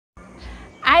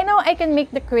I know I can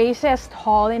make the craziest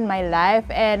haul in my life,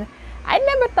 and I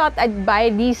never thought I'd buy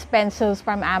these pencils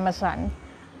from Amazon.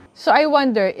 So I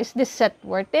wonder, is this set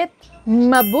worth it?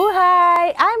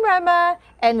 Mabuhay! I'm Rama,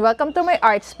 and welcome to my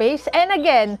art space. And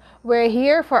again, we're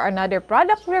here for another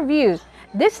product review.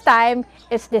 This time,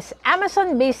 it's this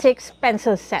Amazon Basics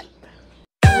pencil set.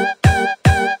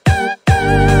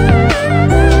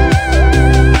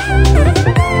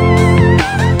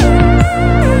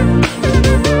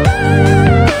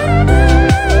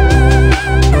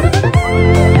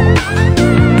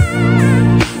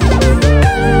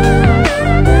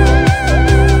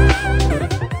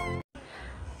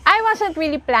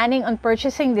 Really planning on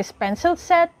purchasing this pencil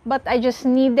set, but I just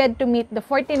needed to meet the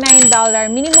 $49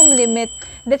 minimum limit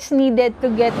that's needed to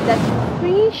get that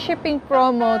free shipping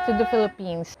promo to the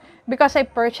Philippines, because I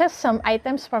purchased some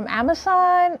items from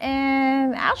Amazon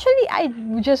and actually I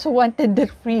just wanted the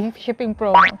free shipping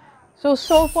promo. So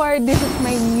far this is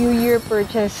my New Year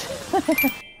purchase.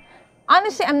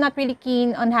 Honestly, I'm not really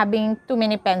keen on having too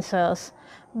many pencils,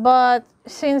 but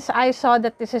since I saw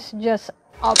that this is just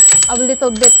up a little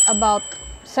bit about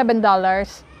 $7,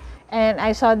 and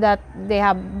I saw that they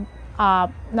have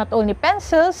not only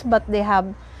pencils, but they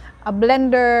have a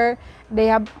blender, they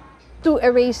have 2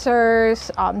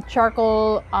 erasers,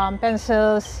 charcoal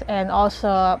pencils, and also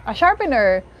a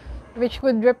sharpener, which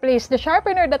would replace the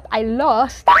sharpener that I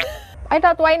lost. I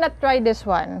thought, why not try this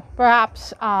one?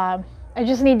 Perhaps I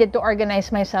just needed to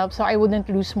organize myself so I wouldn't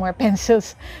lose more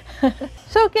pencils.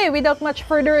 So okay, without much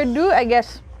further ado, I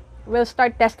guess we'll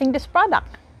start testing this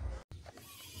product.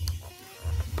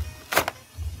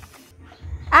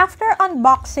 After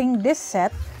unboxing this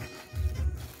set,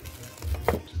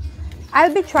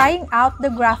 I'll be trying out the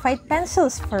graphite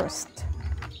pencils first.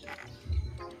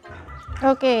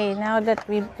 Okay, now that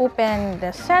we've opened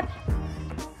the set,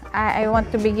 I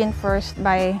want to begin first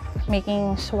by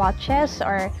making swatches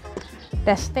or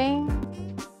testing.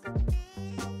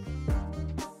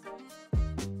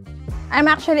 I'm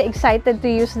actually excited to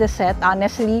use the set,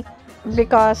 honestly,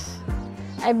 because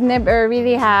I've never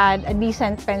really had a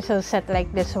decent pencil set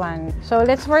like this one. So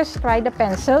let's first try the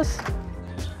pencils.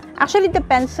 Actually, the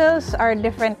pencils are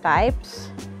different types.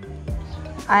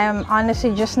 I am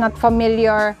honestly just not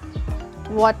familiar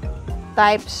what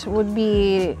types would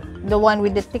be the one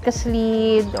with the thickest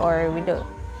lead or with the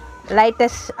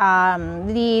lightest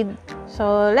lead.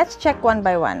 So let's check one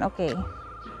by one. Okay,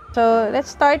 so let's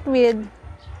start with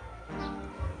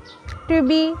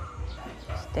 2B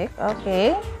stick.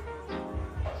 Okay,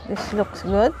 this looks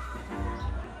good.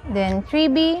 Then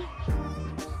 3B.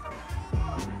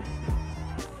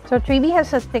 So 3B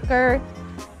has a thicker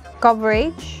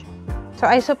coverage, so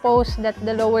I suppose that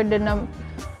the lower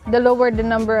the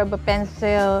number of a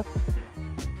pencil,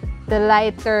 the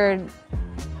lighter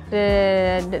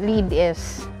the lead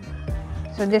is.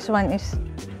 So this one is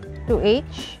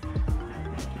 2H.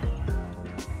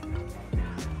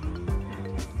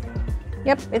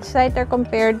 Yep, it's lighter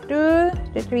compared to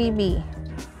the 3B.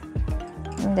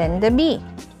 And then the B.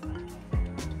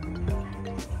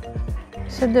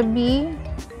 So the B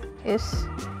is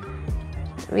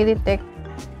really thick.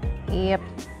 Yep.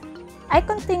 I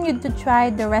continued to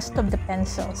try the rest of the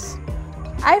pencils.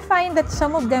 I find that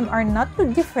some of them are not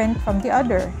too different from the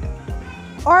other.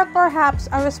 Or perhaps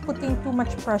I was putting too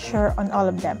much pressure on all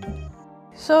of them.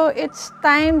 So it's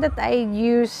time that I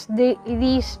use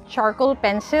these charcoal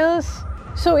pencils.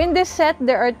 So in this set,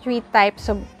 there are 3 types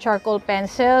of charcoal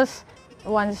pencils.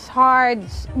 One's hard,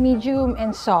 medium,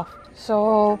 and soft.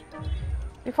 So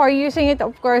before using it,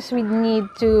 of course, we need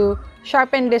to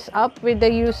sharpen this up with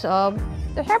the use of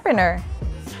the sharpener.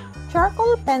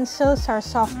 Charcoal pencils are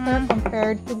softer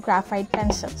compared to graphite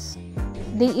pencils.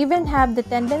 They even have the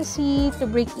tendency to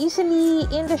break easily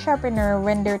in the sharpener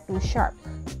when they're too sharp.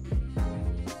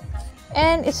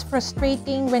 And it's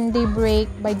frustrating when they break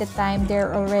by the time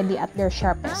they're already at their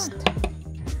sharpest.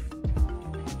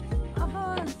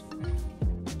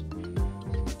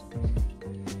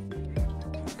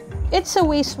 It's a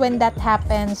waste when that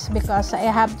happens because I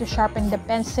have to sharpen the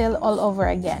pencil all over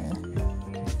again.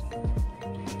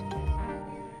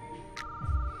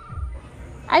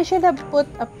 I should have put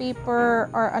a paper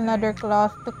or another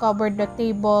cloth to cover the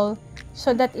table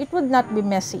so that it would not be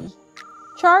messy.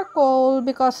 Charcoal,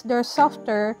 because they're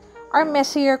softer, are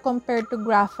messier compared to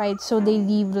graphite, so they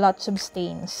leave lots of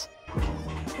stains.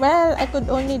 Well, I could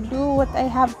only do what I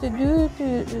have to do to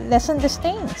lessen the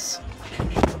stains.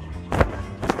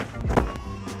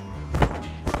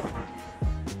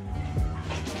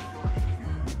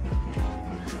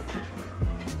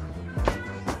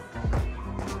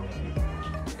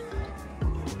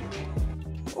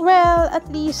 Well, at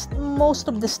least most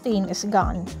of the stain is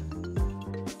gone.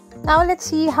 Now let's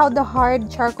see how the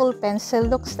hard charcoal pencil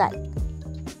looks like.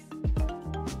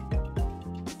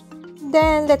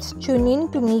 Then let's tune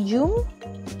in to medium.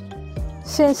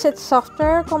 Since it's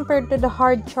softer compared to the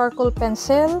hard charcoal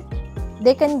pencil,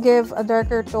 they can give a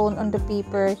darker tone on the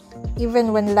paper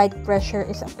even when light pressure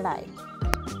is applied.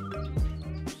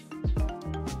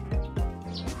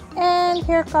 And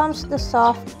here comes the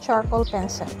soft charcoal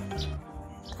pencil.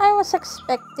 I was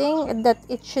expecting that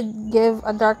it should give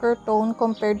a darker tone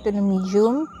compared to the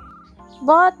medium,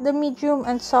 but the medium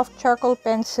and soft charcoal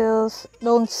pencils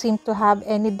don't seem to have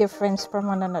any difference from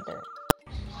one another.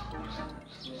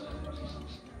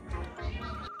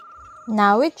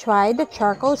 Now we try the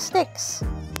charcoal sticks.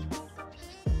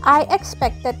 I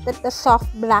expected that the soft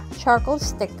black charcoal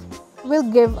stick will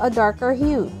give a darker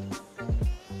hue.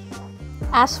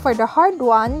 As for the hard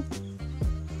one,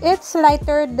 it's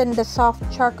lighter than the soft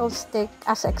charcoal stick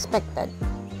as expected,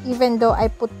 even though I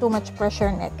put too much pressure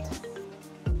on it.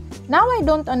 Now I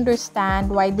don't understand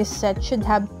why this set should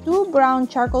have two brown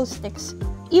charcoal sticks,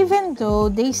 even though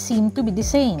they seem to be the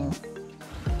same.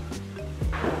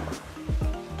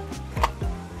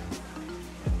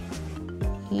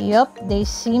 Yup, they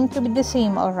seem to be the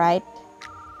same, alright.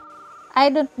 I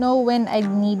don't know when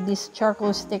I'd need these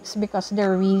charcoal sticks because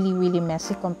they're really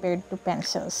messy compared to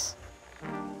pencils.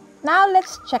 Now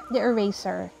let's check the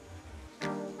eraser.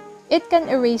 It can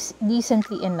erase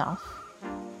decently enough.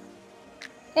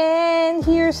 And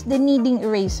here's the kneading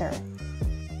eraser.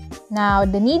 Now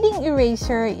the kneading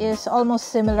eraser is almost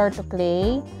similar to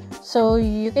clay, so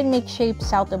you can make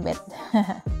shapes out of it.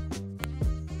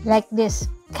 Like this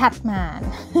Catman.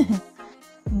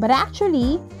 But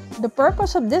actually, the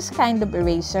purpose of this kind of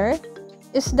eraser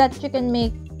is that you can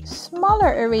make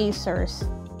smaller erasers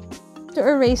to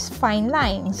erase fine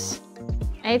lines.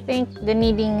 I think the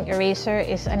kneading eraser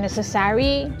is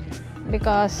unnecessary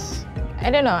because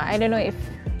I don't know if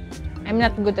I'm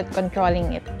not good at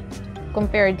controlling it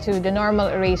compared to the normal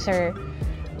eraser,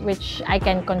 which I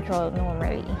can control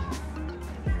normally.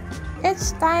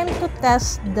 It's time to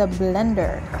test the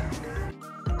blender.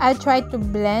 I tried to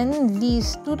blend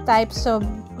these two types of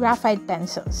graphite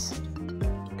pencils.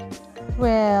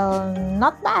 Well,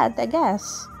 not bad, I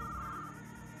guess.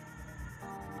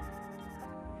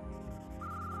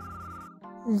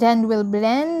 Then we'll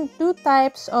blend two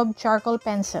types of charcoal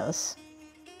pencils.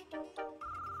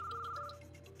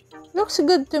 Looks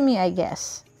good to me, I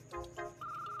guess.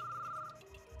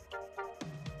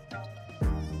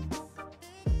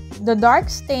 The dark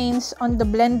stains on the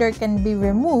blender can be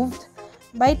removed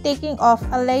by taking off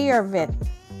a layer of it.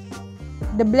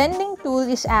 The blending tool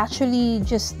is actually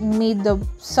just made of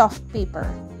soft paper,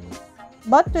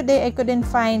 but today I couldn't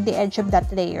find the edge of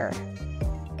that layer.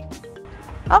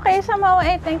 Okay, somehow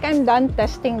I think I'm done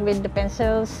testing with the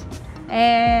pencils,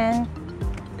 and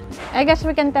I guess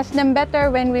we can test them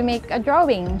better when we make a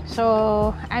drawing.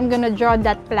 So I'm gonna draw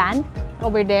that plant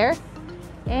over there,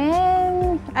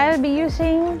 and I'll be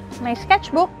using my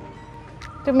sketchbook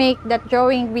to make that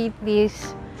drawing with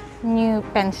these new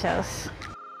pencils.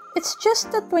 It's just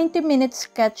a 20-minute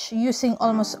sketch using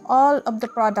almost all of the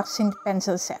products in the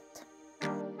pencil set.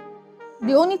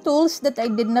 The only tools that I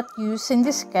did not use in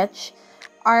this sketch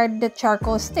are the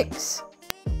charcoal sticks.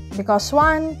 Because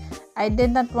one, I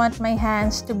did not want my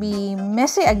hands to be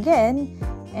messy again,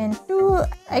 and two,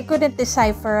 I couldn't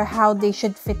decipher how they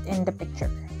should fit in the picture.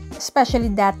 Especially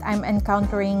that I'm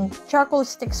encountering charcoal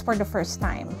sticks for the first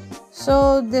time.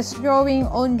 So this drawing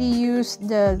only used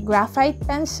the graphite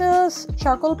pencils,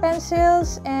 charcoal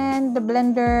pencils, and the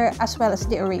blender as well as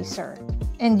the eraser.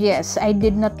 And yes, I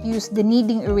did not use the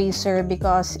kneading eraser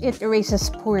because it erases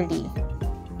poorly.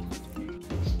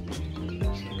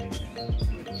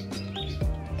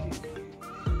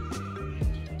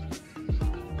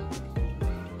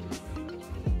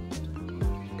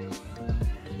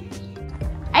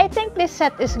 I think this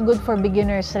set is good for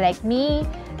beginners like me,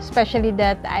 especially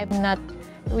that I'm not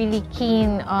really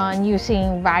keen on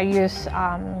using various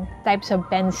types of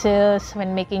pencils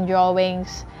when making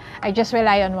drawings. I just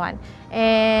rely on one.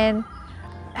 And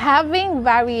having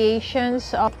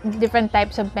variations of different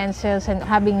types of pencils and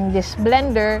having this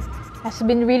blender has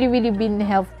been really been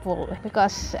helpful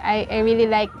because I really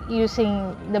like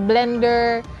using the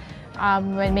blender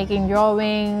when making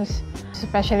drawings,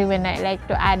 especially when I like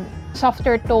to add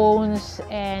softer tones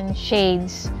and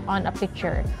shades on a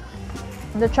picture.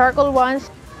 The charcoal ones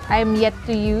I'm yet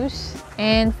to use,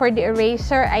 and for the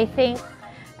eraser I think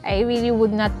I really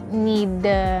would not need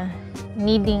the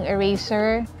kneading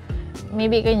eraser.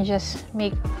 Maybe I can just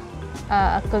make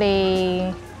a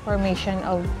clay formation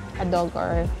of a dog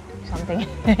or something.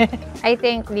 I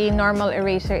think the normal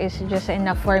eraser is just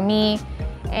enough for me.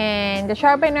 And the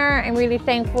sharpener, I'm really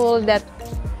thankful that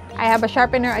I have a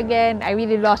sharpener again. I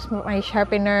really lost my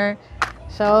sharpener,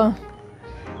 so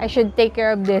I should take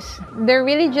care of this. They're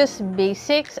really just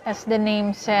basics, as the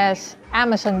name says,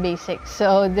 Amazon Basics.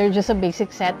 So they're just a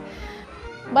basic set.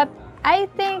 But I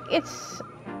think it's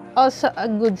also a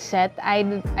good set.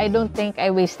 I don't think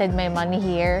I wasted my money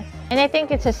here. And I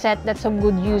think it's a set that's of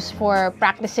good use for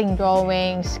practicing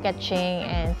drawing, sketching,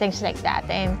 and things like that.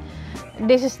 And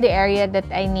this is the area that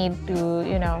I need to,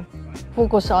 you know,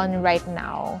 focus on right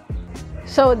now.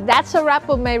 So that's a wrap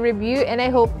of my review, and I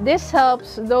hope this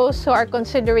helps those who are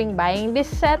considering buying this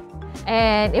set.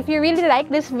 And if you really like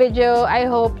this video, I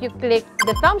hope you click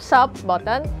the thumbs up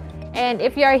button. And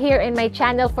if you are here in my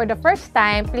channel for the first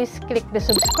time, please click the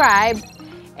subscribe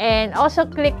and also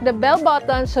click the bell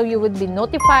button so you would be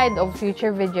notified of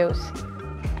future videos.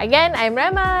 Again, I'm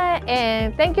Rema,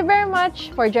 and thank you very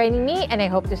much for joining me, and I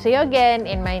hope to see you again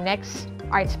in my next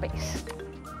art space.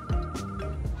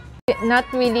 Not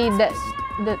really the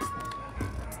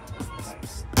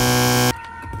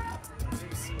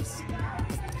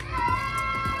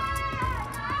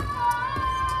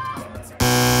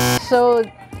so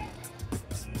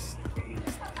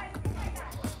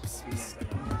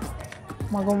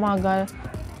umaga,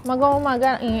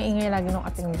 ingay-ingay lagi ng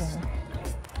ating dyan.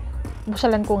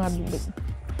 Busalan ko nga bibig.